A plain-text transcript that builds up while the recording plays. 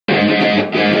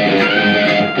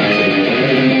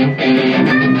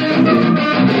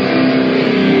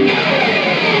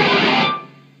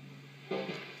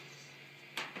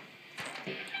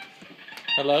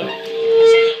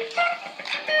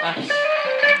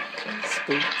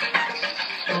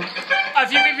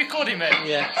Have you been recording me?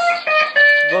 Yeah.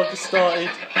 Well started.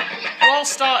 Well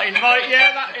starting, right,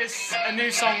 yeah, that is a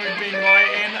new song we've been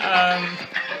writing.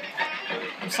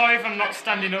 I'm sorry if I'm not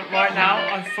standing up right now.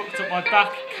 I've fucked up my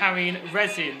back carrying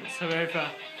resin, so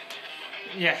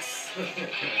yes.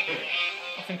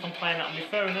 I think I'm playing that on my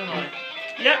phone, aren't I?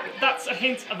 Yep, that's a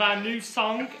hint of our new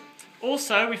song.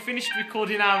 Also, we finished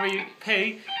recording our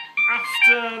EP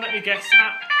after, let me guess,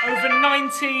 about over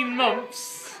 19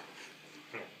 months.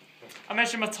 I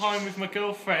measure my time with my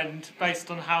girlfriend based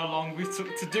on how long we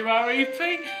took to do our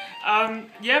EP.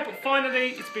 Yeah, but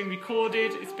finally it's been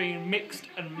recorded, it's been mixed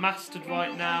and mastered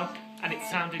right now, and it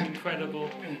sounded incredible.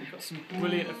 Got some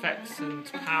brilliant effects and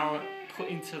power put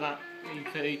into that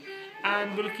EP,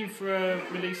 and we're looking for a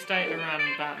release date around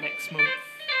about next month.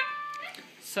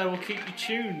 So we'll keep you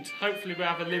tuned. Hopefully we'll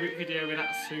have a lyric video in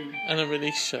that soon. And a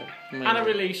release show. Maybe. And a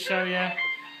release show, yeah.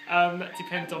 That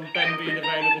depends on Ben being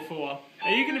available for one.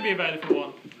 Are you going to be available for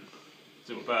one?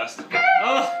 Do it first.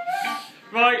 Oh,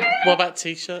 right. What about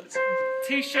t-shirts?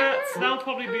 T-shirts, they'll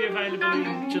probably be available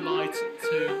in July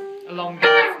too, along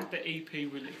with the EP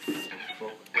release.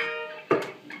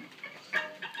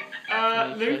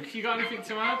 Luke, you got anything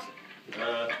to add?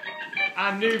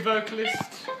 Our new vocalist,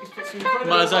 he's put some incredible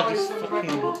Might as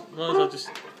well just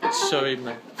show him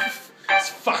now. It's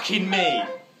fucking me!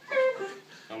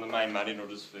 I'm the main man in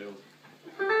Huddersfield.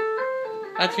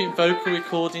 How do you think vocal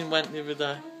recording went the other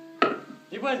day?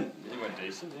 He went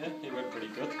decent, yeah. He went pretty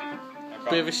good.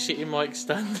 Bit of a shitty mic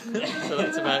stand, so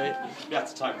that's about it. You had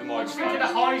to take the mic Look at the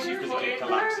highs you've because put it in. kept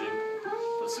collapsing.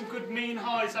 Got some good mean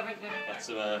highs, haven't you? That's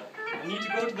I need to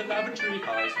go to the lavatory,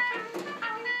 guys.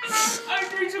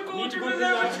 I need to go to the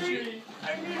lavatory. I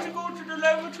need to go to the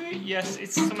lavatory. Yes,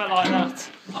 it's something like that.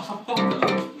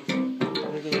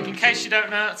 In case you don't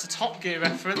know, it's a Top Gear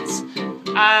reference,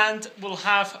 and we'll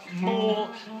have more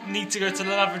need to go to the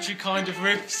lavatory kind of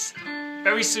riffs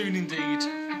very soon indeed.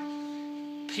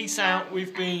 Peace out.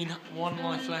 We've been One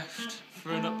Life Left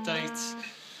for an update,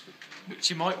 which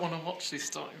you might want to watch this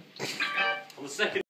time. On the second